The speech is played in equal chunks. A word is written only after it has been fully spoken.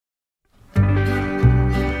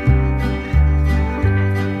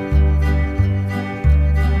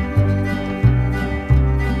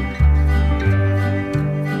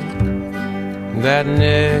That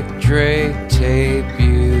Nick Drake tape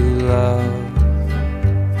you love.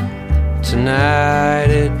 Tonight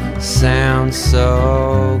it sounds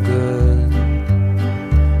so good,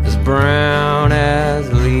 as brown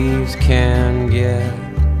as leaves can get,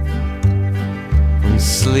 and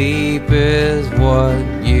sleep is what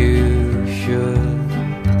you should.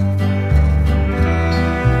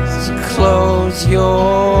 So close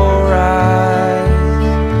your eyes,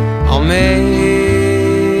 I'll make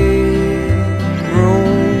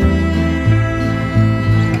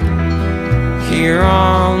here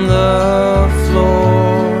on the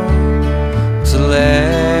floor to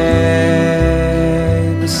lay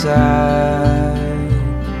beside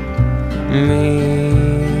me.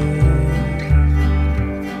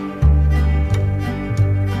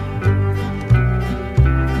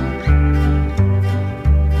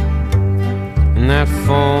 And that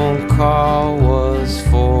phone call was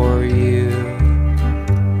for you.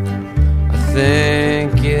 I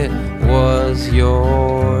think it was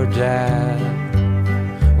your dad,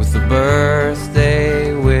 the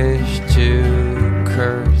birthday wish to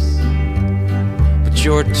curse, but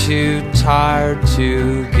you're too tired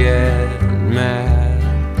to get mad.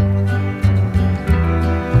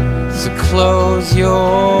 So close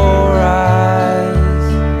your eyes,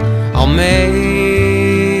 I'll make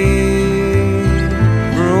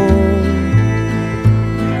room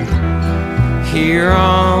here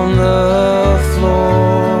on the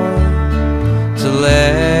floor to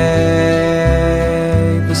lay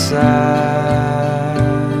beside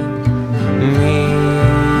me.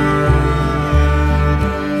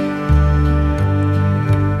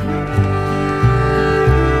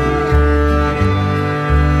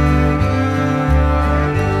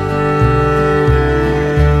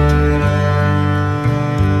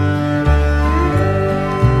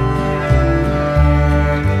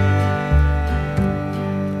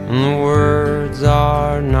 And the words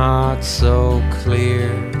are not so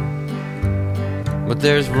clear, but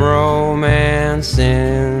there's romance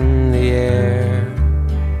in the air.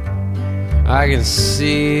 I can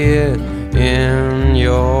see it in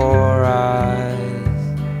your eyes,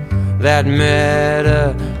 that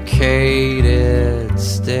medicated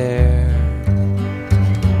stare.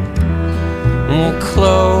 And we'll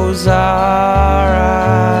close our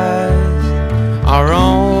eyes, our own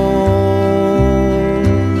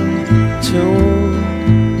tune,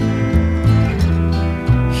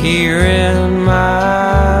 here in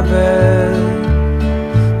my bed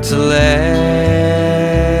to lay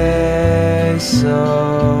so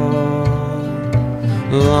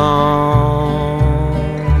long.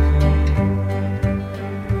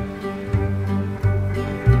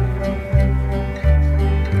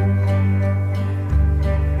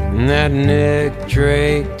 And that Nick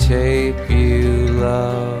Drake tape you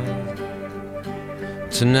love,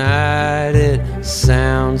 tonight it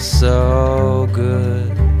sounds so good,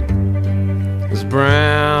 as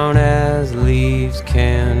brown as leaves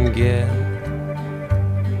can get,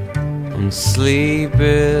 and sleep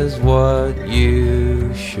is what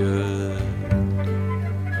you should.